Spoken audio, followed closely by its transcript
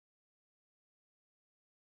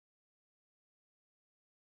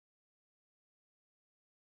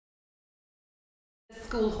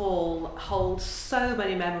school hall holds so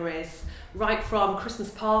many memories, right from Christmas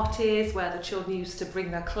parties where the children used to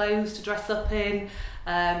bring their clothes to dress up in,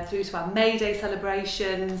 through to our May Day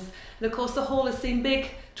celebrations. And of course the hall has seen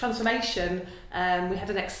big transformation. We had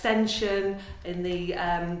an extension in the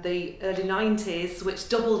early 90s which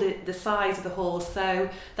doubled the size of the hall, so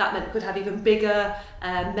that meant we could have even bigger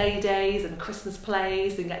May Days and Christmas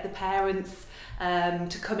plays and get the parents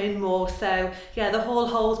to come in more. So yeah, the hall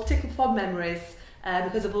holds particularly fond memories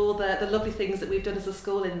because of all the lovely things that we've done as a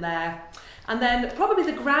school in there. And then probably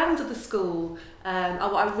the grounds of the school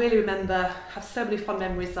are what I really remember, have so many fond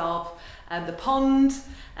memories of. The pond,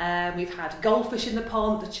 we've had goldfish in the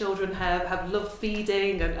pond, the children have loved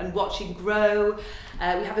feeding and watching grow.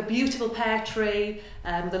 We have a beautiful pear tree,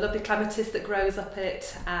 the lovely clematis that grows up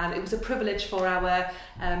it, and it was a privilege for our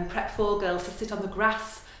Prep 4 girls to sit on the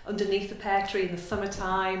grass underneath the pear tree in the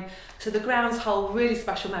summertime. So the grounds hold really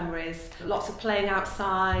special memories. Lots of playing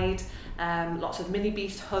outside, lots of mini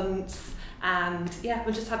beast hunts, and yeah,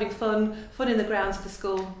 we're just having fun in the grounds of the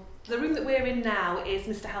school. The room that we're in now is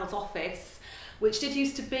Mr. Hell's office, which did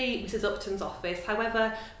used to be Mrs. Upton's office.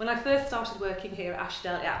 However, when I first started working here at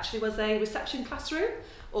Ashdell, it actually was a reception classroom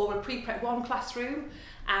or a pre-prep 1 classroom,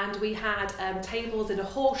 and we had tables in a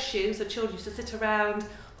horseshoe, so children used to sit around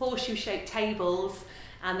horseshoe-shaped tables.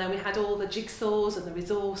 And then we had all the jigsaws and the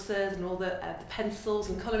resources and all the pencils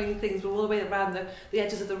and colouring things were all the way around the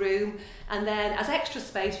edges of the room. And then as extra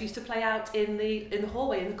space, we used to play out in the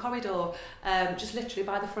hallway, in the corridor, just literally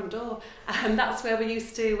by the front door. And that's where we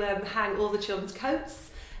used to hang all the children's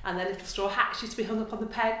coats, and their little straw hats used to be hung up on the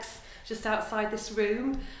pegs just outside this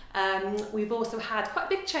room. We've also had quite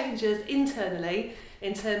big changes internally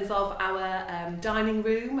in terms of our dining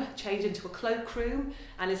room, changed into a cloakroom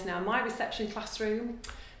and is now my reception classroom.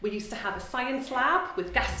 We used to have a science lab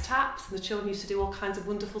with gas taps, and the children used to do all kinds of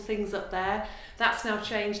wonderful things up there. That's now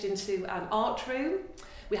changed into an art room.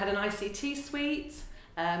 We had an ICT suite.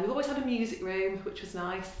 We've always had a music room, which was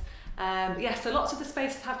nice. Yeah, so lots of the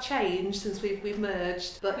spaces have changed since we've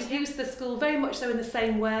merged, but we've used the school very much so in the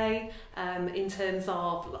same way, in terms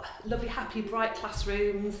of lovely, happy, bright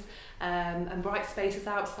classrooms, and bright spaces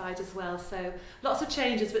outside as well. So lots of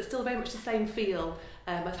changes, but still very much the same feel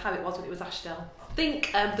as how it was when it was Ashdell. I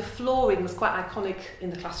think the flooring was quite iconic in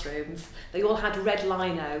the classrooms. They all had red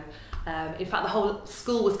lino. In fact, the whole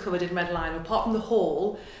school was covered in red lino, apart from the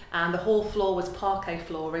hall, and the hall floor was parquet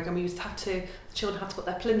flooring, and we used to have to, the children had to put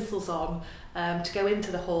their plimsolls on to go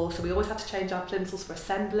into the hall, so we always had to change our plimsolls for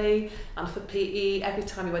assembly and for PE. Every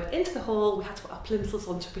time we went into the hall, we had to put our plimsolls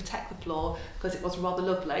on to protect the floor because it was rather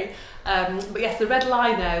lovely. But yes, the red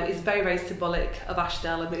lino is very, very symbolic of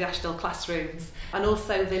Ashdell and the Ashdell classrooms, and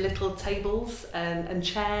also the little tables and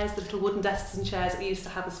chairs, the little wooden desks and chairs that we used to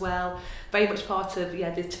have as well. Very much part of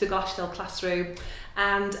the typical Ashdell classroom.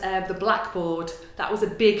 And the blackboard, that was a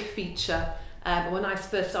big feature. When I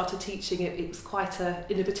first started teaching, it was quite an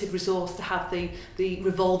innovative resource to have the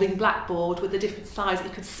revolving blackboard with the different sides that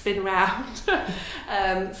you could spin around.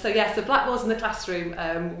 So yes, the blackboards in the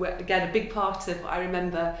classroom were again a big part of what I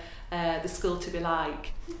remember the school to be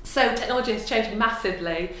like. So technology has changed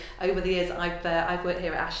massively over the years I've worked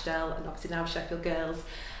here at Ashdell, and obviously now Sheffield Girls.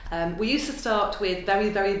 We used to start with very,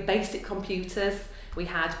 very basic computers. We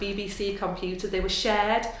had BBC computers. They were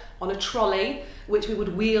shared on a trolley, which we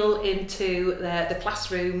would wheel into the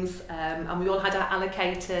classrooms, and we all had our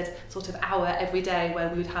allocated sort of hour every day where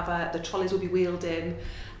we would have the trolleys would be wheeled in.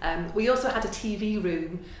 We also had a TV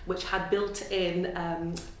room which had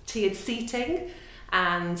built-in tiered seating,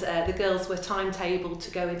 and the girls were timetabled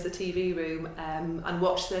to go into the TV room and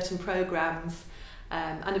watch certain programmes.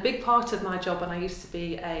 And a big part of my job when I used to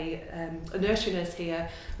be a nursery nurse here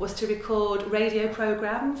was to record radio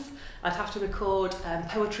programmes. I'd have to record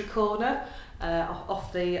Poetry Corner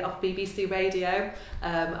off BBC Radio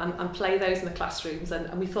and play those in the classrooms,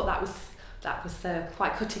 and we thought that was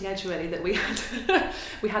quite cutting edge really, that we had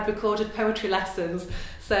we had recorded poetry lessons.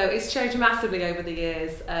 So it's changed massively over the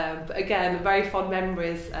years, but again, very fond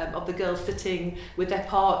memories of the girls sitting with their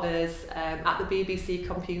partners at the BBC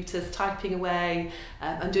computers, typing away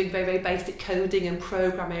and doing very, very basic coding and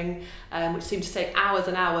programming, which seemed to take hours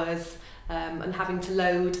and hours, and having to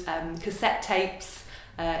load cassette tapes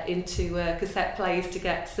into cassette plays to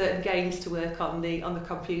get certain games to work on the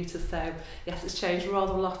computer. So yes, it's changed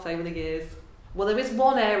rather a lot over the years. Well, there is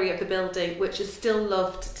one area of the building which is still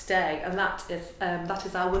loved today, and that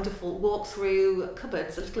is our wonderful walk-through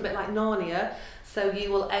cupboards, a little bit like Narnia, So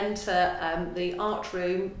you will enter the art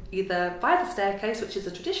room either by the staircase, which is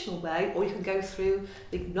a traditional way, or you can go through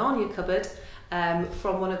the Narnia cupboard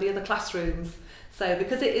from one of the other classrooms. So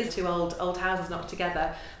because it is two old houses knocked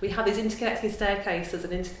together, we have these interconnecting staircases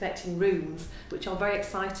and interconnecting rooms, which are very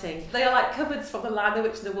exciting. They are like cupboards from the Lion, the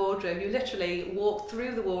Witch and the Wardrobe. You literally walk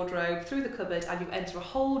through the wardrobe, through the cupboard, and you enter a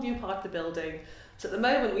whole new part of the building. So at the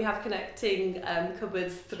moment we have connecting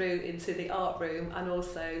cupboards through into the art room, and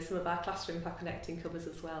also some of our classrooms have connecting cupboards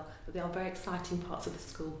as well. But they are very exciting parts of the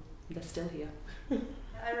school, and they're still here.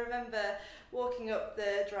 I remember walking up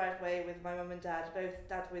the driveway with my mum and dad, both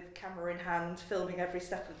dad with camera in hand, filming every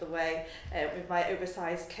step of the way, with my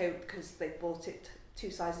oversized coat because they bought it 2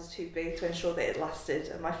 sizes too big to ensure that it lasted,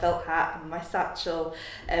 and my felt hat and my satchel,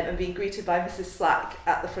 and being greeted by Mrs. Slack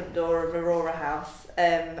at the front door of Aurora House,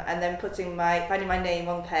 and then finding my name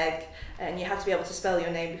on peg, and you had to be able to spell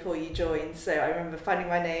your name before you joined. So I remember finding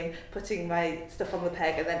my name, putting my stuff on the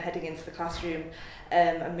peg, and then heading into the classroom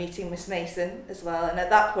and meeting Miss Mason as well. And at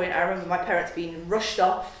that point I remember my parents being rushed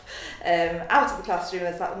off out of the classroom,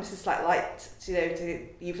 as like Mrs. Slack liked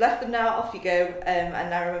you've left them now, off you go,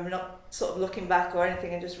 and I remember not sort of looking back or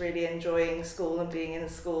anything and just really enjoying school and being in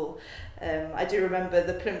school. I do remember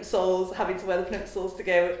the plimsolls, having to wear the plimsolls to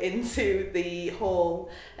go into the hall,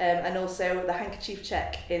 and also the handkerchief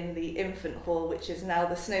check in the infant hall, which is now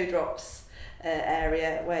the snowdrops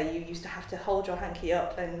area, where you used to have to hold your hanky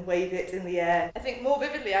up and wave it in the air. I think more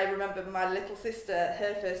vividly I remember my little sister,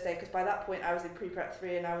 her first day, because by that point I was in pre-prep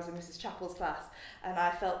 3 and I was in Mrs. Chappell's class, and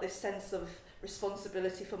I felt this sense of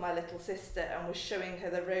responsibility for my little sister and was showing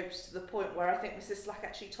her the ropes, to the point where I think Mrs. Slack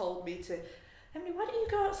actually told me to, Emily, why don't you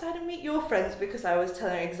go outside and meet your friends, because I was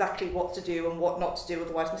telling her exactly what to do and what not to do,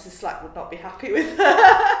 otherwise Mrs. Slack would not be happy with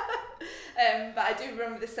her. But I do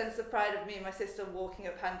remember this sense of pride of me and my sister walking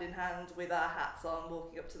up hand in hand with our hats on,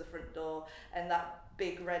 walking up to the front door, and that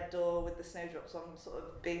big red door with the snowdrops on, sort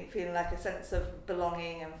of feeling like a sense of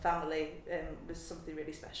belonging and family, was something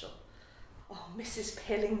really special. Oh, Mrs.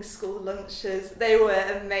 Pilling's school lunches, they were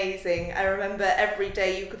amazing. I remember every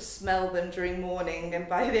day you could smell them during morning, and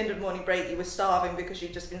by the end of morning break you were starving because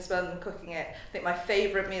you'd just been smelling them cooking it. I think my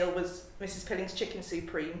favourite meal was Mrs. Pilling's chicken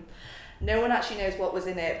supreme. No one actually knows what was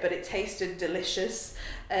in it, but it tasted delicious.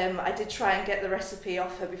 I did try and get the recipe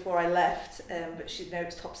off her before I left, but she knew it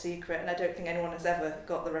was top secret, and I don't think anyone has ever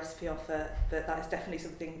got the recipe off her, but that is definitely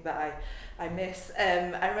something that I miss.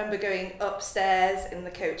 I remember going upstairs in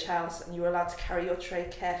the coach house, and you were allowed to carry your tray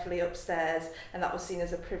carefully upstairs, and that was seen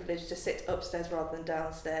as a privilege to sit upstairs rather than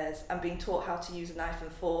downstairs, and being taught how to use a knife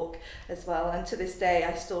and fork as well. And to this day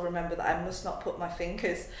I still remember that I must not put my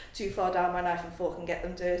fingers too far down my knife and fork and get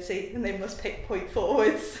them dirty, and they must point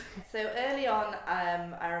forwards. So early on,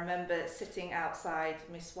 I remember sitting outside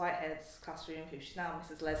Miss Whitehead's classroom, who's now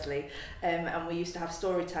Mrs. Leslie, and we used to have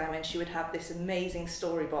story time, and she would have this amazing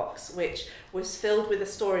story box which was filled with a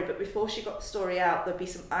story, but before she got the story out there'd be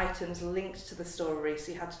some items linked to the story,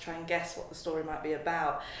 so you had to try and guess what the story might be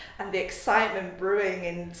about, and the excitement brewing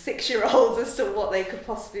in 6-year-olds as to what they could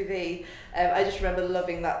possibly be. I just remember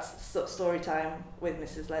loving that story time with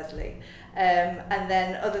Mrs. Leslie. And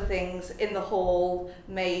then other things in the hall,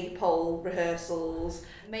 maypole rehearsals,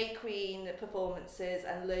 May Queen performances,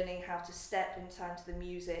 and learning how to step in time to the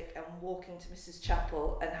music, and walking to Mrs.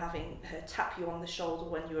 Chappell and having her tap you on the shoulder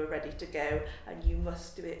when you were ready to go, and you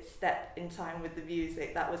must do it step in time with the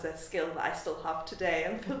music. That was a skill that I still have today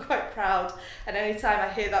and feel quite proud, and any time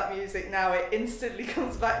I hear that music now it instantly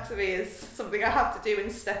comes back to me as something I have to do in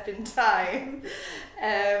step in time.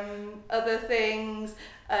 Other things,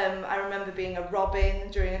 I remember being a robin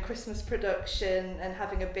during a Christmas production and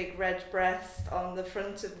having a big red breast on the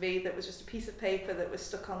front of me that was just a piece of paper that was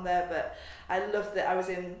stuck on there, but I loved that I was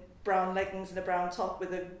in brown leggings and a brown top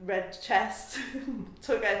with a red chest.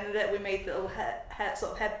 We made little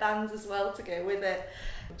sort of headbands as well to go with it.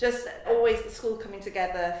 Just always the school coming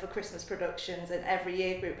together for Christmas productions, and every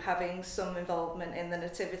year group having some involvement in the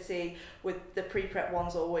nativity, with the pre-prep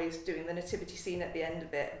ones always doing the nativity scene at the end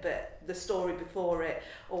of it, but the story before it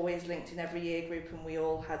always linked in every year group, and we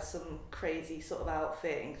all had some crazy sort of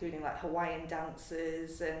outfit, including like Hawaiian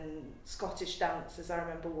dances and Scottish dances. I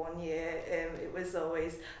remember one year it was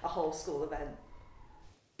always a whole school event.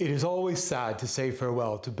 It is always sad to say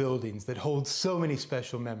farewell to buildings that hold so many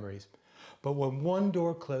special memories. But when one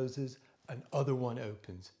door closes, another one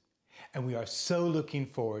opens. And we are so looking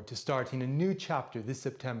forward to starting a new chapter this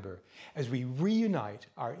September as we reunite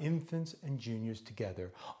our infants and juniors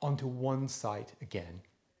together onto one site again.